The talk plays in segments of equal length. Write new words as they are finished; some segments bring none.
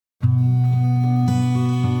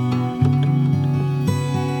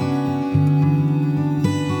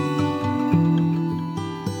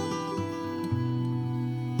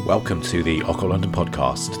Welcome to the Occult London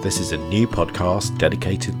podcast. This is a new podcast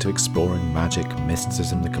dedicated to exploring magic,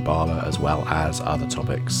 mysticism, the Kabbalah, as well as other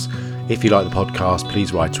topics. If you like the podcast,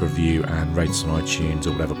 please write a review and rate us on iTunes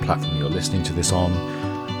or whatever platform you're listening to this on,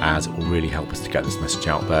 as it will really help us to get this message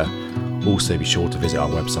out there. Also, be sure to visit our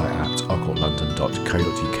website at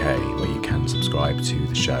occultlondon.co.uk, where you can subscribe to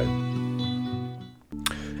the show.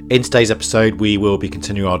 In today's episode, we will be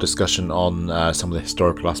continuing our discussion on some of the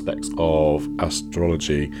historical aspects of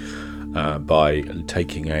astrology by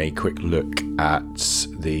taking a quick look at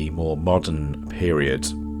the more modern period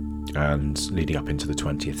and leading up into the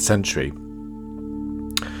 20th century.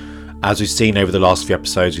 As we've seen over the last few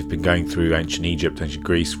episodes, we've been going through ancient Egypt, ancient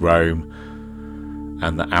Greece, Rome,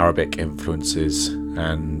 and the Arabic influences,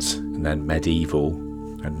 and then medieval,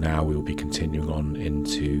 and now we will be continuing on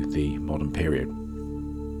into the modern period.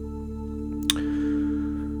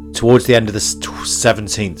 Towards the end of the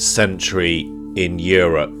 17th century in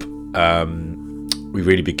Europe, we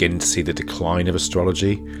really begin to see the decline of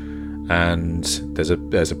astrology, and there's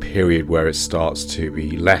a period where it starts to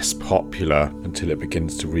be less popular until it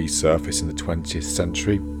begins to resurface in the 20th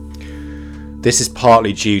century. This is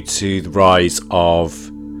partly due to the rise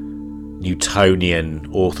of Newtonian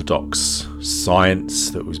orthodox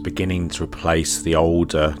science that was beginning to replace the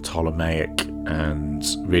older Ptolemaic and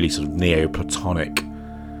really sort of Neoplatonic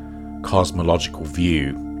cosmological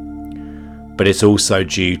view, but it's also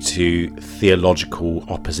due to theological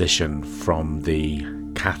opposition from the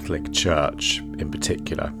Catholic Church in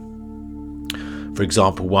particular. For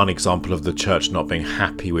example, one example of the Church not being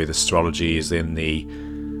happy with astrology is in the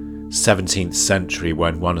 17th century,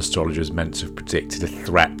 when one astrologer is meant to have predicted a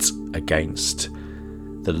threat against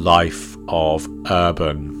the life of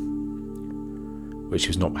Urban, which he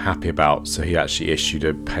was not happy about, so he actually issued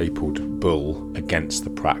a papal bull against the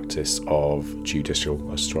practice of judicial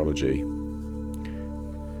astrology.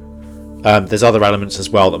 There's other elements as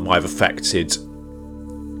well that might have affected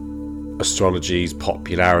astrology's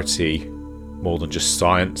popularity more than just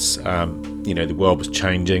science. The world was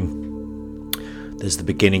changing. There's the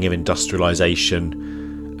beginning of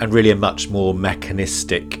industrialization and really a much more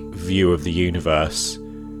mechanistic view of the universe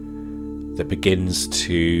that begins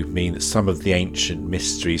to mean that some of the ancient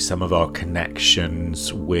mysteries, some of our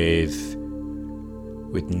connections with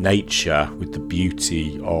nature, with the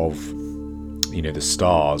beauty of, the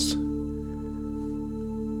stars,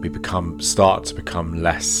 we start to become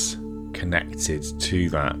less connected to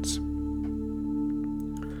that.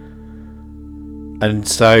 And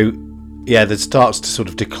so, that starts to sort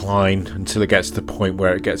of decline until it gets to the point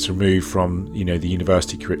where it gets removed from, the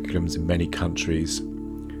university curriculums in many countries.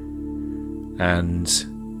 And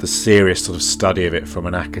the serious sort of study of it from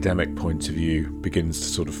an academic point of view begins to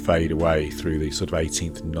sort of fade away through the sort of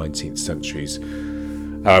 18th and 19th centuries.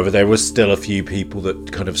 However, there was still a few people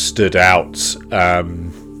that kind of stood out.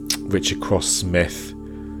 Richard Cross Smith.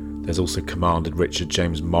 There's also Commander Richard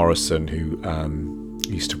James Morrison, who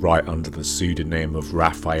used to write under the pseudonym of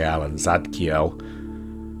Raphael and Zadkiel.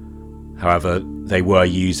 However, they were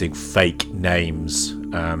using fake names,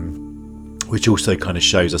 which also kind of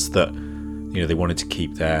shows us that they wanted to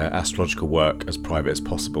keep their astrological work as private as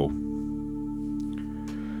possible.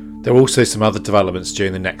 There were also some other developments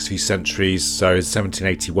during the next few centuries. So in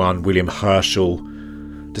 1781, William Herschel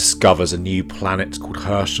discovers a new planet called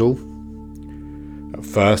Herschel at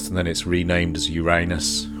first, and then it's renamed as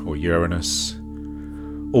Uranus or Uranus.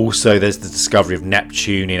 Also, there's the discovery of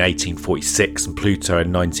Neptune in 1846 and Pluto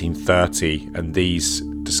in 1930, and these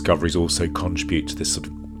discoveries also contribute to this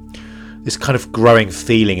kind of growing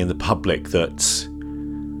feeling in the public that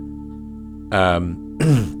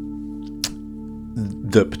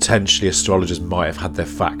that potentially astrologers might have had their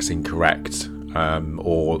facts incorrect,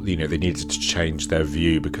 or they needed to change their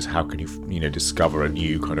view, because how can you discover a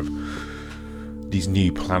new kind of these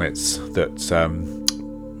new planets that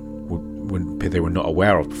they were not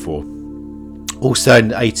aware of before. Also in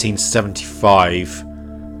 1875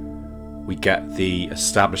 we get the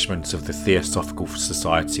establishment of the Theosophical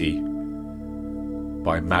Society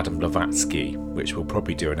by Madame Blavatsky, which we'll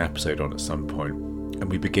probably do an episode on at some point, and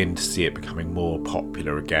we begin to see it becoming more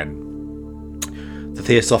popular again. The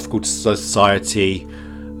Theosophical Society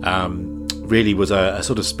really was a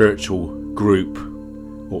sort of spiritual group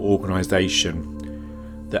or organisation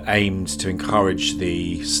that aimed to encourage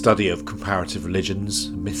the study of comparative religions,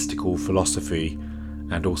 mystical philosophy,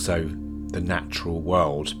 and also the natural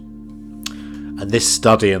world. And this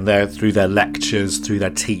study, and through their lectures, through their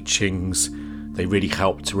teachings, they really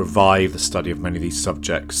helped to revive the study of many of these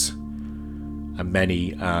subjects, and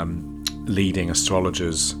many leading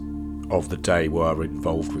astrologers of the day were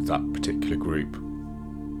involved with that particular group.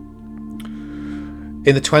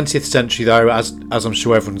 In the 20th century, though, as I'm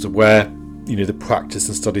sure everyone's aware, the practice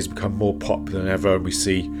and studies become more popular than ever, and we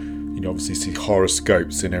see, obviously see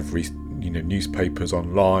horoscopes in every, newspapers,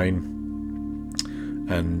 online,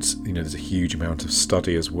 and there's a huge amount of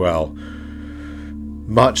study as well.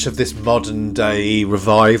 Much of this modern day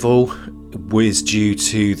revival was due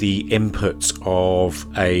to the input of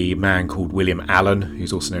a man called William Allen,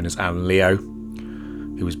 who's also known as Alan Leo,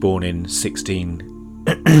 who was born in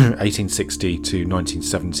 1860 to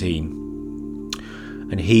 1917.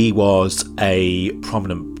 And he was a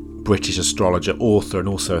prominent British astrologer, author, and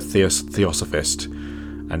also a theosophist,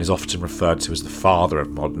 and is often referred to as the father of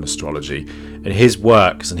modern astrology. And his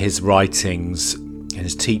works and his writings and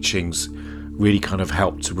his teachings really kind of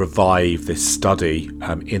helped to revive this study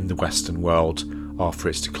in the Western world after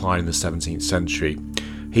its decline in the 17th century.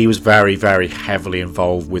 He was very, very heavily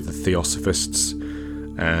involved with the theosophists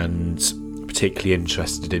and particularly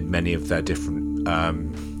interested in many of their different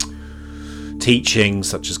teachings,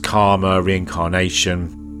 such as karma,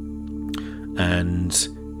 reincarnation, and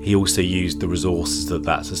he also used the resources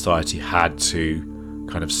that society had to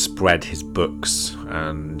kind of spread his books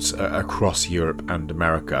and across Europe and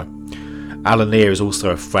America. Alan Leo is also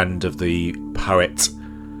a friend of the poet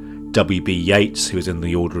W.B. Yeats, who is in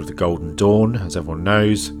the Order of the Golden Dawn, as everyone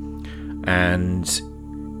knows, and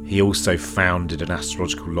he also founded an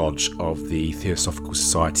astrological lodge of the Theosophical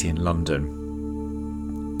Society in London.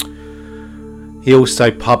 He also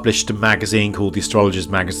published a magazine called The Astrologer's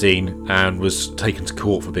Magazine and was taken to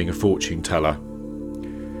court for being a fortune teller.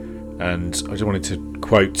 And I just wanted to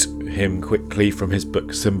quote him quickly from his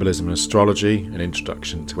book Symbolism and Astrology, an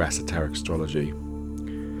introduction to esoteric astrology.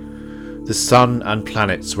 The sun and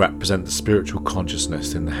planets represent the spiritual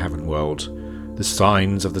consciousness in the heaven world. The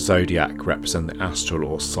signs of the zodiac represent the astral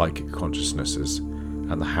or psychic consciousnesses,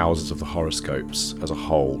 and the houses of the horoscopes as a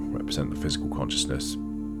whole represent the physical consciousness.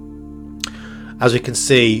 As we can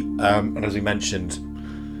see, and as we mentioned,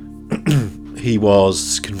 he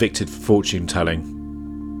was convicted for fortune telling,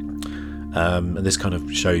 and this kind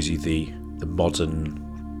of shows you the modern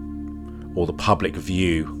or the public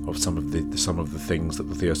view of some of the things that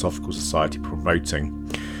the Theosophical Society are promoting.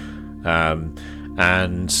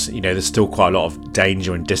 And there's still quite a lot of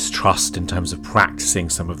danger and distrust in terms of practicing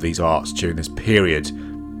some of these arts during this period.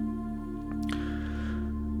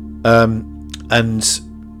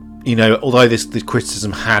 Although the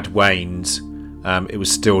criticism had waned, it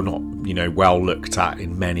was still not, well looked at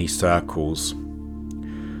in many circles.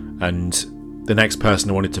 And the next person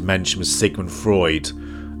I wanted to mention was Sigmund Freud,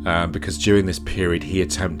 because during this period he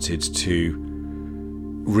attempted to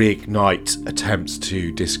reignite attempts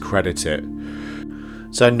to discredit it.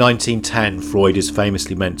 So in 1910, Freud is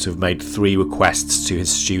famously meant to have made 3 requests to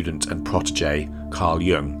his student and protege, Carl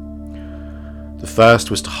Jung. The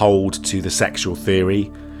first was to hold to the sexual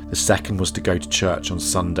theory, the second was to go to church on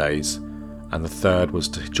Sundays, and the third was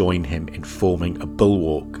to join him in forming a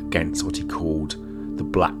bulwark against what he called the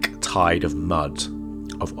black tide of mud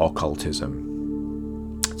of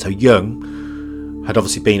occultism. So Jung had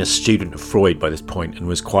obviously been a student of Freud by this point and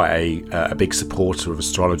was quite a big supporter of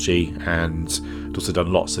astrology, and had also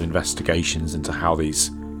done lots of investigations into how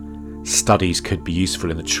these studies could be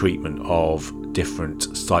useful in the treatment of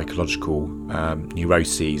different psychological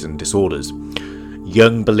neuroses and disorders.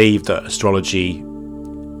 Jung believed that astrology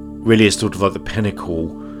really is sort of like the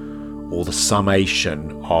pinnacle or the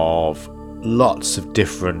summation of lots of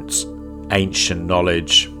different ancient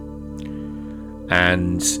knowledge,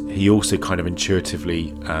 and he also kind of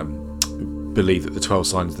intuitively believed that the 12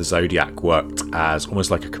 signs of the zodiac worked as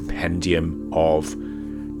almost like a compendium of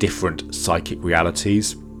different psychic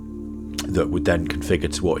realities that would then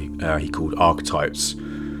configure to what he called archetypes,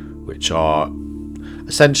 which are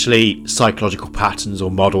essentially psychological patterns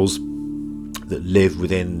or models that live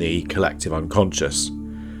within the collective unconscious.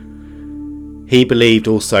 He believed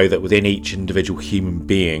also that within each individual human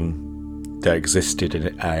being there existed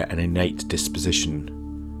an innate disposition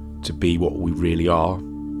to be what we really are,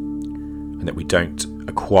 and that we don't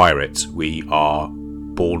acquire it, we are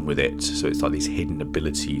born with it. So it's like these hidden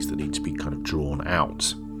abilities that need to be kind of drawn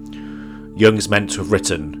out. Jung is meant to have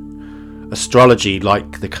written, "Astrology,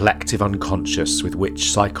 like the collective unconscious with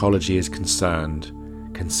which psychology is concerned,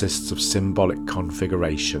 consists of symbolic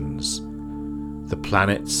configurations. The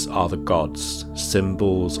planets are the gods,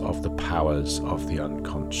 symbols of the powers of the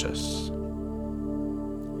unconscious."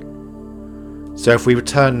 So if we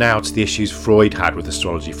return now to the issues Freud had with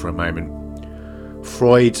astrology for a moment,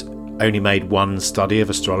 Freud only made one study of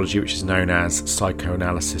astrology, which is known as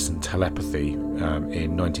psychoanalysis and telepathy,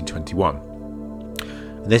 in 1921.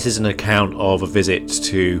 This is an account of a visit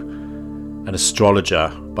to an astrologer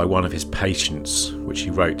by one of his patients, which he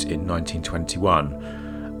wrote in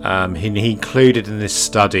 1921. He included in this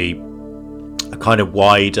study a kind of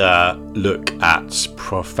wider look at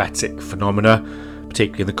prophetic phenomena,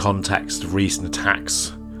 particularly in the context of recent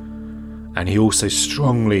attacks. And he also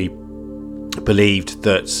strongly believed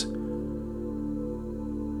that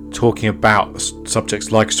talking about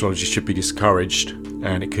subjects like astrology should be discouraged,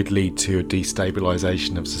 and it could lead to a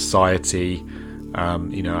destabilisation of society. I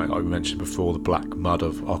mentioned before the black mud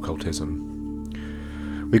of occultism.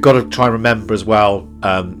 We've got to try and remember as well,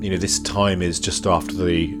 this time is just after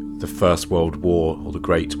the First World War, or the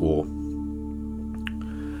Great War.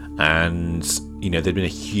 And, there'd been a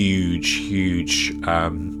huge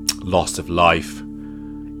loss of life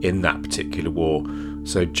in that particular war.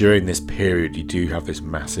 So during this period, you do have this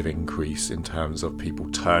massive increase in terms of people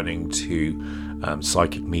turning to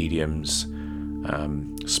psychic mediums,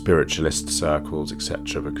 spiritualist circles,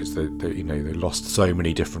 etc., because they lost so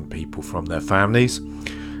many different people from their families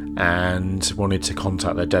and wanted to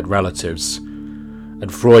contact their dead relatives.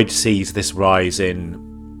 And Freud sees this rise in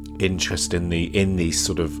interest in these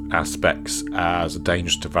sort of aspects as a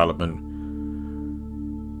dangerous development,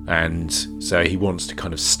 and so he wants to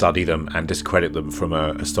kind of study them and discredit them from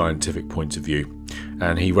a scientific point of view.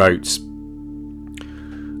 And he wrote,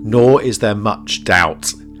 "Nor is there much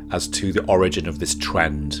doubt as to the origin of this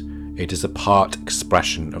trend. It is a part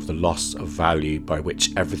expression of the loss of value by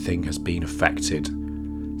which everything has been affected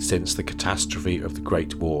since the catastrophe of the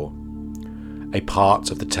Great War, a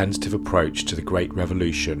part of the tentative approach to the Great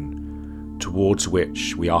Revolution, towards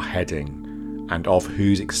which we are heading, and of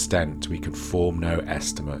whose extent we can form no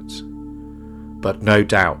estimate. But no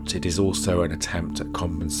doubt it is also an attempt at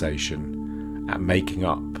compensation, at making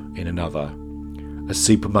up in another, a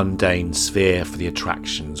supermundane sphere for the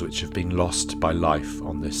attractions which have been lost by life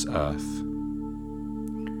on this earth."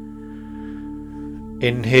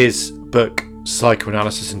 In his book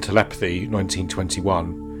Psychoanalysis and Telepathy,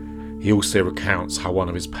 1921, he also recounts how one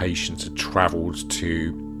of his patients had travelled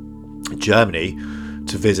to Germany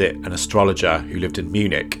to visit an astrologer who lived in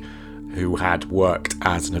Munich, who had worked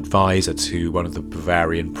as an advisor to one of the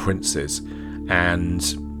Bavarian princes. And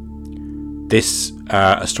this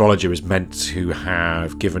astrologer is meant to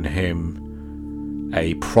have given him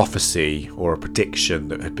a prophecy or a prediction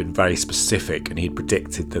that had been very specific, and he had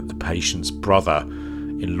predicted that the patient's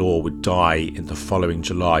brother-in-law would die in the following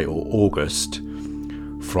July or August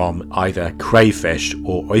from either crayfish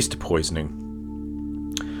or oyster poisoning.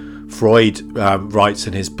 Freud writes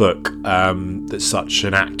in his book that such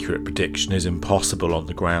an accurate prediction is impossible on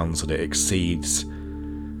the grounds that it exceeds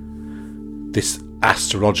this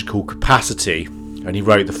astrological capacity, and he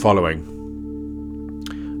wrote the following: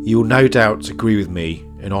 "You will no doubt agree with me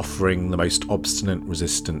in offering the most obstinate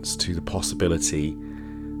resistance to the possibility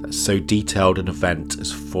that so detailed an event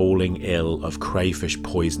as falling ill of crayfish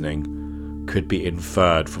poisoning could be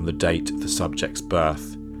inferred from the date of the subject's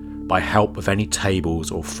birth, by help of any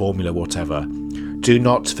tables or formula whatever. Do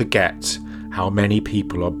not forget how many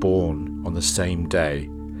people are born on the same day.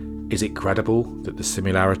 Is it credible that the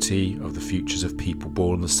similarity of the futures of people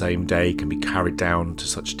born on the same day can be carried down to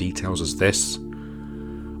such details as this?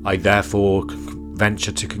 I therefore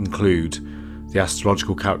venture to conclude the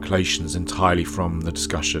astrological calculations entirely from the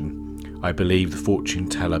discussion. I believe the fortune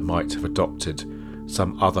teller might have adopted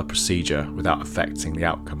some other procedure without affecting the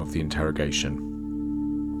outcome of the interrogation."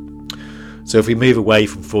 So if we move away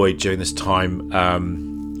from Freud during this time,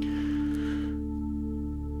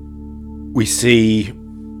 we see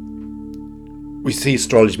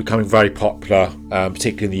astrology becoming very popular,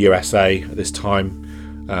 particularly in the USA at this time.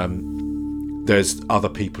 There's other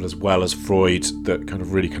people as well as Freud that kind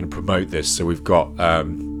of really promote this. So we've got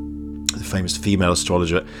the famous female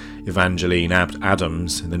astrologer Evangeline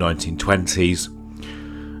Adams in the 1920s.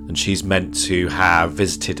 And she's meant to have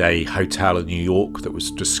visited a hotel in New York that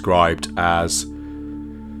was described as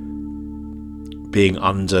being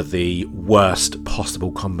under the worst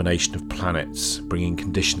possible combination of planets, bringing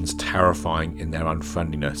conditions terrifying in their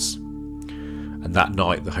unfriendliness. And that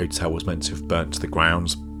night the hotel was meant to have burnt to the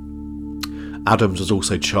ground. Adams was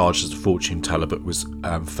also charged as a fortune teller, but was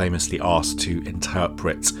famously asked to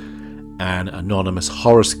interpret an anonymous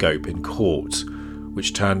horoscope in court,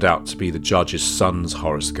 which turned out to be the judge's son's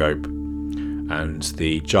horoscope, and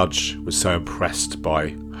the judge was so impressed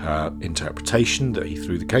by her interpretation that he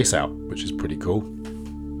threw the case out, which is pretty cool.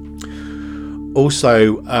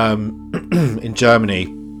 Also, in Germany,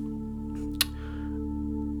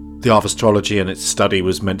 the art of astrology and its study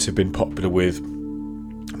was meant to have been popular with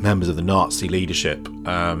members of the Nazi leadership,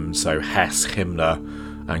 so Hess, Himmler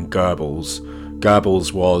and Goebbels.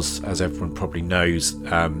 Goebbels was, as everyone probably knows,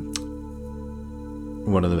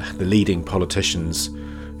 one of the leading politicians,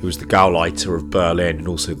 who was the Gauleiter of Berlin, and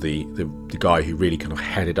also the guy who really kind of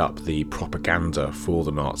headed up the propaganda for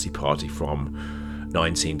the Nazi Party from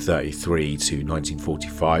 1933 to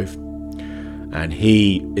 1945. And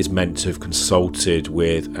he is meant to have consulted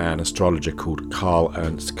with an astrologer called Karl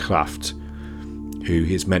Ernst Kraft, who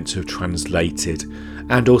is meant to have translated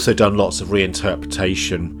and also done lots of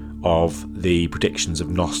reinterpretation of the predictions of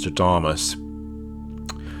Nostradamus,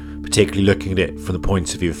 particularly looking at it from the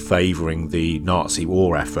point of view of favouring the Nazi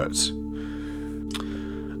war efforts.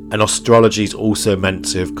 And astrology is also meant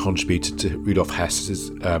to have contributed to Rudolf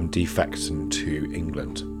Hess's defection to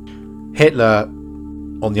England. Hitler,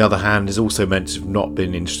 on the other hand, is also meant to have not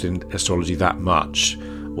been interested in astrology that much,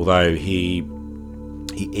 although he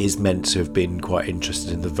is meant to have been quite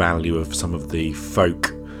interested in the value of some of the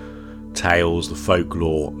folk tales, the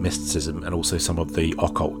folklore, mysticism, and also some of the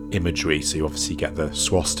occult imagery. So you obviously get the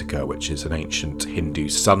swastika, which is an ancient Hindu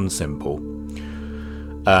sun symbol.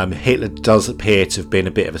 Hitler does appear to have been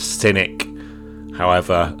a bit of a cynic,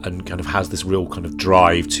 however, and kind of has this real kind of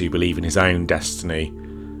drive to believe in his own destiny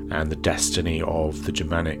and the destiny of the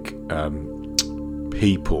Germanic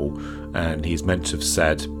people. And he's meant to have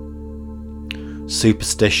said,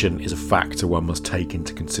 "Superstition is a factor one must take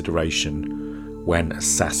into consideration when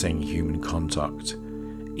assessing human conduct,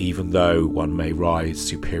 even though one may rise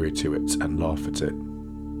superior to it and laugh at it."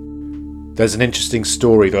 There's an interesting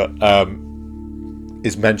story that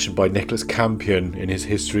is mentioned by Nicholas Campion in his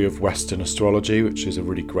History of Western Astrology, which is a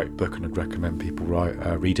really great book, and I'd recommend people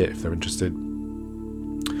read it if they're interested.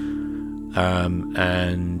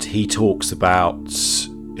 And he talks about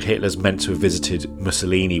Hitler's meant to have visited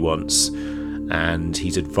Mussolini once, and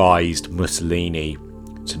he's advised Mussolini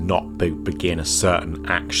to not begin a certain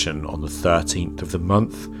action on the 13th of the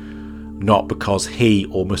month, not because he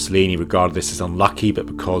or Mussolini regarded this as unlucky, but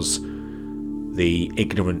because the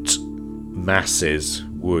ignorant masses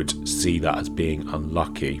would see that as being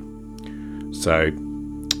unlucky. So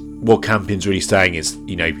what Campion's really saying is,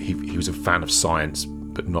 he was a fan of science,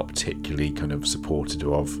 but not particularly kind of supportive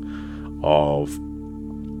of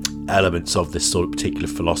elements of this sort of particular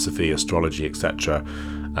philosophy, astrology, etc.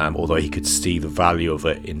 Although he could see the value of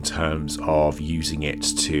it in terms of using it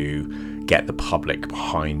to get the public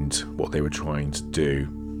behind what they were trying to do.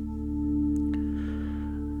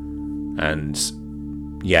 And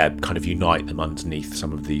kind of unite them underneath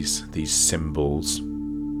some of these symbols.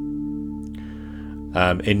 In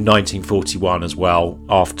 1941 as well,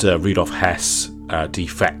 after Rudolf Hess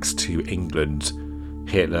defects to England,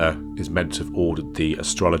 Hitler is meant to have ordered the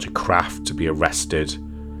astrologer Kraft to be arrested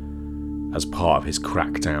as part of his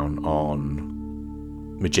crackdown on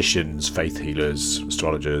magicians, faith healers,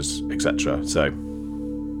 astrologers, etc. So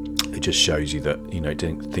it just shows you that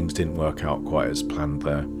things didn't work out quite as planned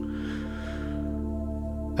there.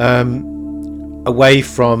 Away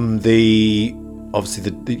from the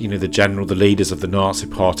leaders of the Nazi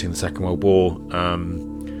Party in the Second World War,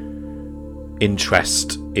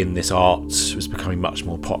 interest in this art was becoming much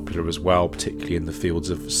more popular as well, particularly in the fields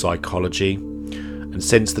of psychology. And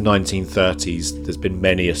since the 1930s, there's been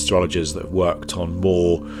many astrologers that have worked on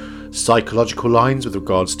more psychological lines with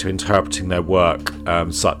regards to interpreting their work,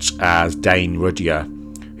 such as Dane Rudhyar,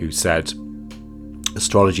 who said,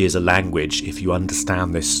 "Astrology is a language. If you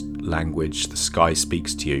understand this language, the sky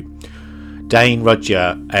speaks to you." Dane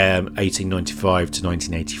Rudhyar, 1895 to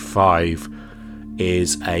 1985,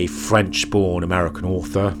 is a French-born American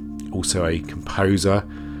author, also a composer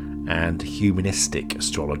and humanistic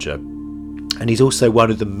astrologer. And he's also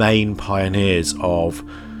one of the main pioneers of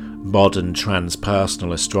modern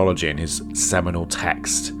transpersonal astrology in his seminal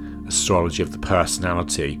text, Astrology of the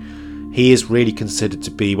Personality. He is really considered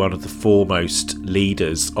to be one of the foremost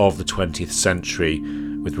leaders of the 20th century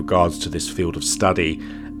with regards to this field of study,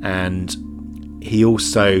 and he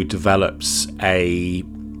also develops an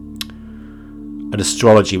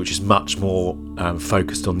astrology which is much more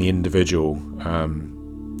focused on the individual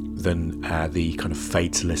than the kind of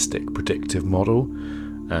fatalistic predictive model,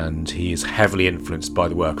 and he is heavily influenced by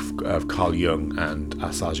the work of Carl Jung and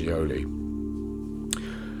Assagioli.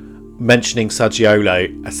 Mentioning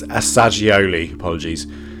Assagioli,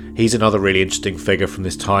 he's another really interesting figure from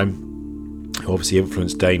this time, who obviously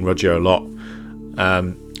influenced Dane Rudhyar a lot.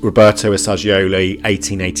 Roberto Assagioli,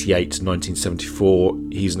 1888 to 1974,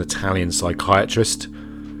 he's an Italian psychiatrist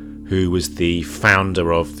who was the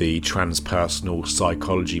founder of the transpersonal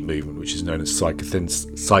psychology movement, which is known as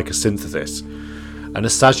psychosynthesis. And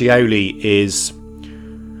Assagioli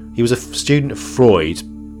he was a student of Freud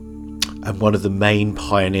and one of the main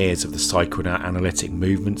pioneers of the psychoanalytic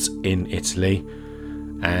movements in Italy,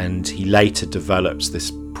 and he later develops this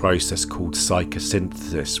process called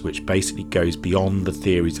psychosynthesis, which basically goes beyond the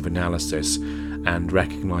theories of analysis and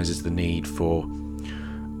recognises the need for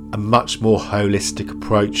a much more holistic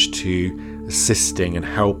approach to assisting and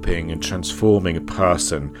helping and transforming a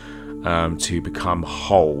person to become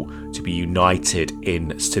whole, to be united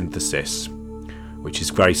in synthesis, which is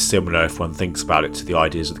very similar, if one thinks about it, to the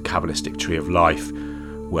ideas of the Kabbalistic tree of life,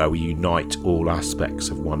 where we unite all aspects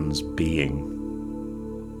of one's being.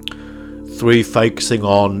 Through focusing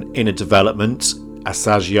on inner development,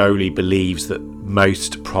 Assagioli believes that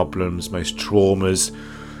most problems, most traumas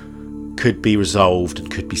could be resolved and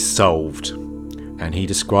could be solved, and he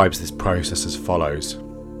describes this process as follows.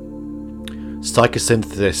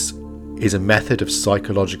 Psychosynthesis is a method of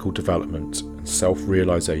psychological development and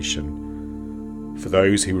self-realization for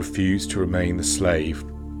those who refuse to remain the slave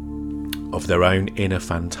of their own inner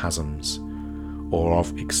phantasms or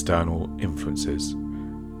of external influences,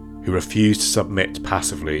 who refuse to submit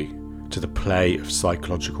passively to the play of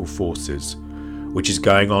psychological forces which is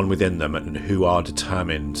going on within them, and who are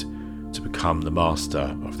determined to become the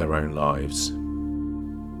master of their own lives.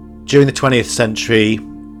 During the 20th century,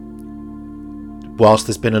 whilst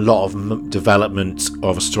there's been a lot of development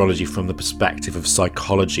of astrology from the perspective of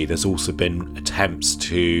psychology, there's also been attempts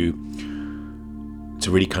to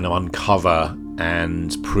really kind of uncover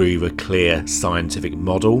and prove a clear scientific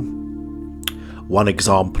model. One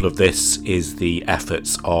example of this is the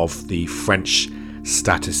efforts of the French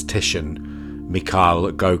statistician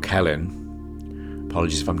Michael Gauquelin,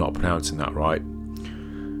 apologies if I'm not pronouncing that right,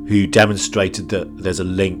 who demonstrated that there's a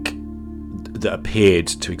link that appeared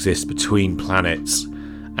to exist between planets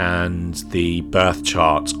and the birth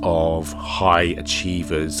chart of high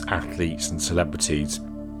achievers, athletes and celebrities.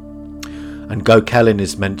 And Gauquelin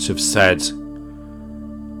is meant to have said,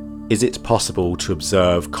 is it possible to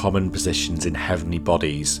observe common positions in heavenly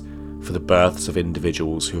bodies for the births of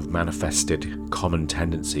individuals who have manifested common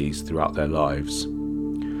tendencies throughout their lives?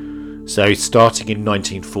 So starting in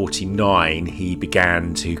 1949, he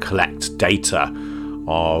began to collect data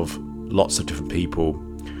of lots of different people,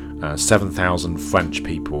 7,000 French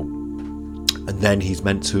people, and then he's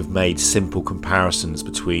meant to have made simple comparisons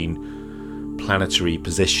between planetary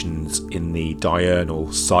positions in the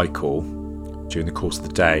diurnal cycle during the course of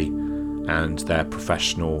the day and their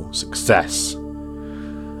professional success.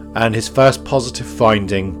 And his first positive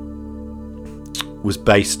finding was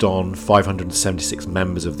based on 576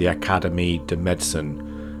 members of the Académie de Médecine,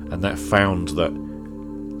 and that found that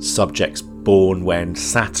subjects born when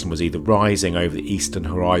Saturn was either rising over the eastern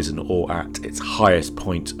horizon or at its highest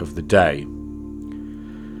point of the day.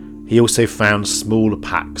 He also found smaller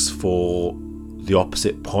packs for the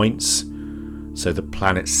opposite points, so the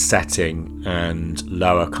planet's setting and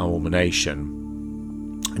lower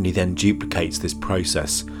culmination, and he then duplicates this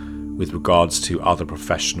process with regards to other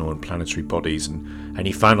professional and planetary bodies, and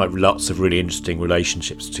he found lots of really interesting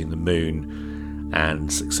relationships between the moon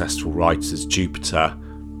and successful writers, Jupiter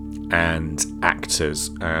and actors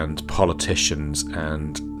and politicians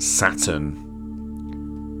and Saturn,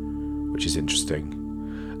 which is interesting.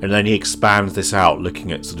 And then he expands this out,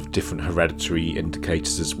 looking at sort of different hereditary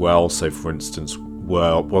indicators as well. So for instance,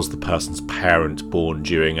 was the person's parent born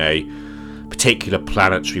during a particular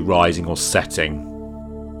planetary rising or setting?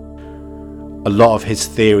 A lot of his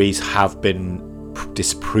theories have been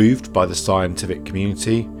disproved by the scientific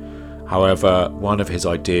community. However, one of his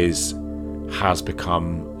ideas has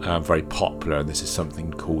become very popular, and this is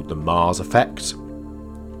something called the Mars effect.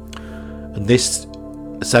 And this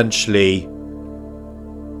essentially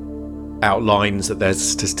outlines that there's a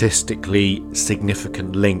statistically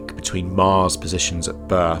significant link between Mars positions at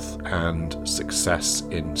birth and success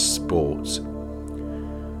in sport.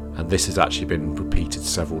 And this has actually been repeated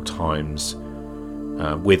several times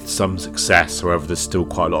with some success. However, there's still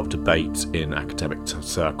quite a lot of debate in academic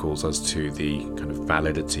circles as to the kind of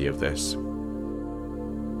validity of this.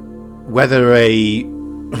 Whether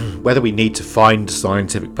we need to find a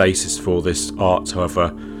scientific basis for this art,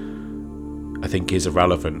 however, I think is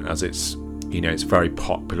irrelevant, as it's very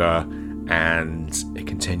popular and it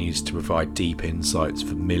continues to provide deep insights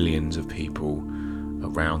for millions of people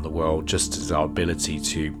around the world, just as our ability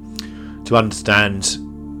to understand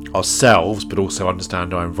ourselves, but also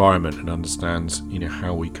understand our environment and understand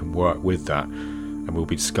how we can work with that. And we'll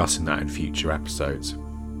be discussing that in future episodes.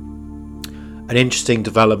 An interesting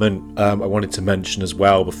development I wanted to mention as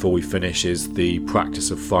well before we finish is the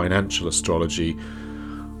practice of financial astrology,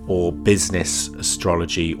 or business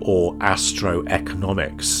astrology, or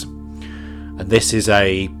astroeconomics. And this is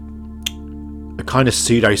a kind of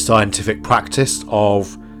pseudo-scientific practice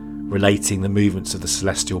of relating the movements of the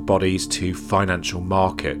celestial bodies to financial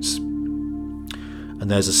markets. And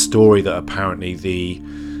there's a story that apparently the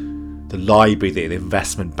library that the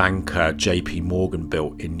investment banker JP Morgan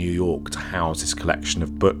built in New York to house his collection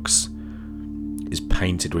of books is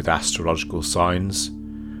painted with astrological signs.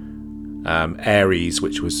 Aries,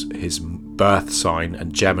 which was his birth sign,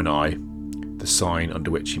 and Gemini, the sign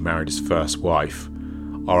under which he married his first wife,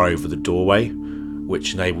 are over the doorway,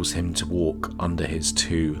 which enables him to walk under his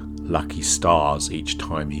 2 lucky stars each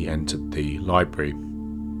time he entered the library.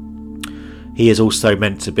 He is also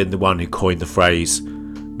meant to have been the one who coined the phrase,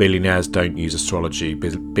 "Millionaires don't use astrology,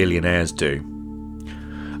 billionaires do."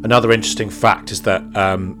 Another interesting fact is that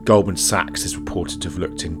Goldman Sachs is reported to have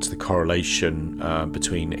looked into the correlation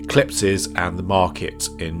between eclipses and the market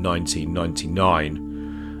in 1999.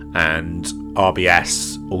 And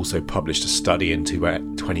RBS also published a study into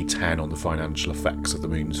 2010 on the financial effects of the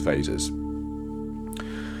moon's phases.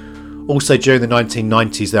 Also, during the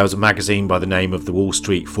 1990s, there was a magazine by the name of the Wall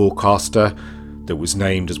Street Forecaster that was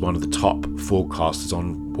named as one of the top forecasters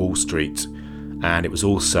on Wall Street, and it was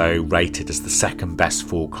also rated as the second best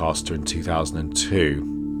forecaster in 2002.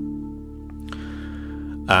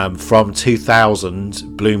 From 2000,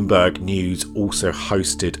 Bloomberg News also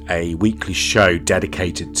hosted a weekly show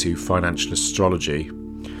dedicated to financial astrology.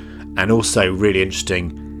 And also, really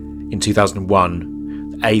interesting, in 2001,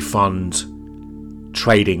 the A-Fund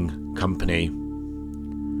trading company,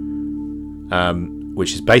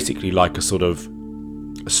 which is basically like a sort of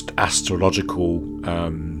astrological,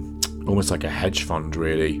 almost like a hedge fund,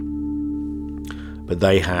 really. But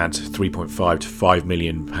they had $3.5 to $5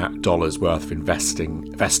 million worth of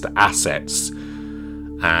investor assets,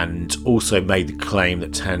 and also made the claim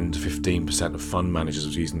that 10 to 15% of fund managers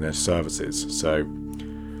was using their services. So,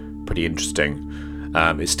 pretty interesting.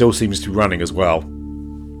 It still seems to be running as well,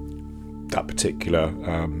 that particular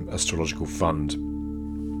astrological fund.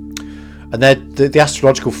 And the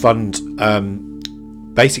astrological fund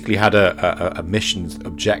basically had a mission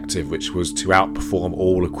objective, which was to outperform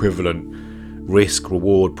all equivalent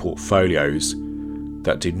risk-reward portfolios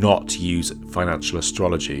that did not use financial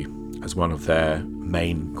astrology as one of their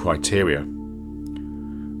main criteria.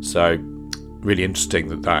 So, really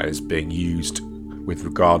interesting that is being used with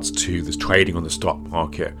regards to the trading on the stock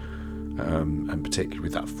market, and particularly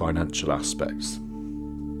with that financial aspects.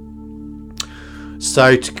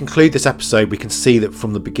 So, to conclude this episode, we can see that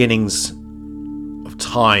from the beginnings of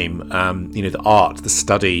time, the art, the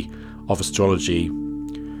study of astrology,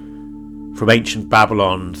 from ancient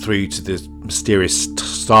Babylon through to the mysterious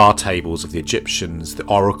star tables of the Egyptians, the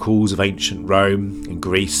oracles of ancient Rome and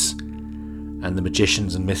Greece, and the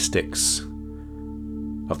magicians and mystics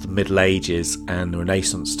of the Middle Ages and the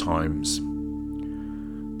Renaissance times.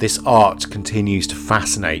 This art continues to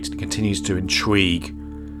fascinate, continues to intrigue,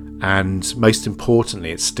 and most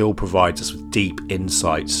importantly, it still provides us with deep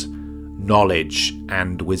insights, knowledge,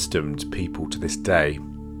 and wisdom to people to this day.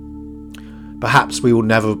 Perhaps we will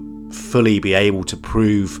never fully be able to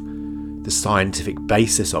prove the scientific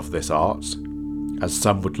basis of this art, as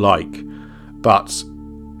some would like, but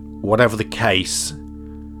whatever the case,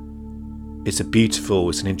 it's a beautiful,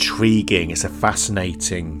 it's an intriguing, it's a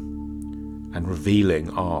fascinating and revealing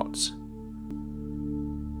art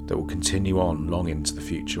that will continue on long into the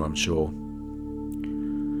future, I'm sure.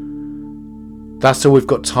 That's all we've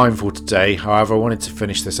got time for today. However, I wanted to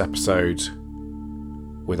finish this episode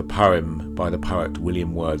with a poem by the poet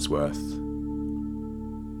William Wordsworth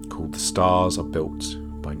called "The Stars Are Built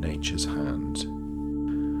by Nature's Hand."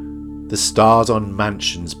 The stars on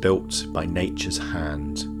mansions built by nature's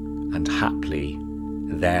hand, and haply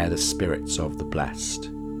there the spirits of the blest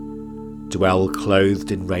dwell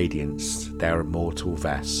clothed in radiance, their immortal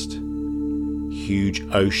vest. Huge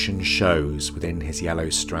ocean shows within his yellow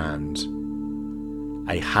strand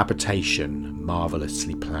a habitation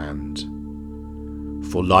marvellously planned,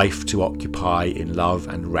 for life to occupy in love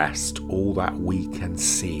and rest. All that we can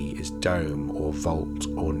see is dome or vault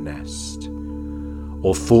or nest,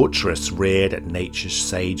 or fortress reared at nature's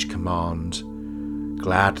sage command.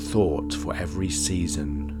 Glad thought for every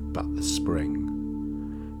season but the spring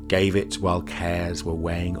gave it while cares were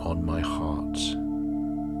weighing on my heart.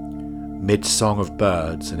 Mid song of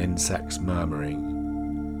birds and insects murmuring,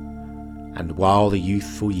 and while the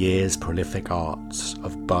youthful year's prolific arts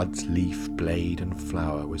of bud, leaf, blade and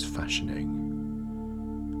flower was fashioning,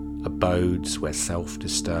 abodes where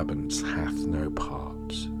self-disturbance hath no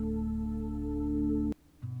part.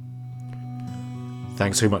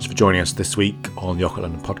 Thanks so much for joining us this week on the Occult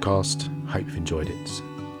London podcast. Hope you've enjoyed it.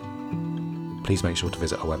 Please make sure to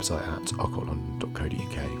visit our website at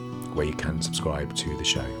occultlondon.co.uk, where you can subscribe to the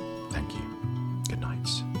show. Thank you. Good night.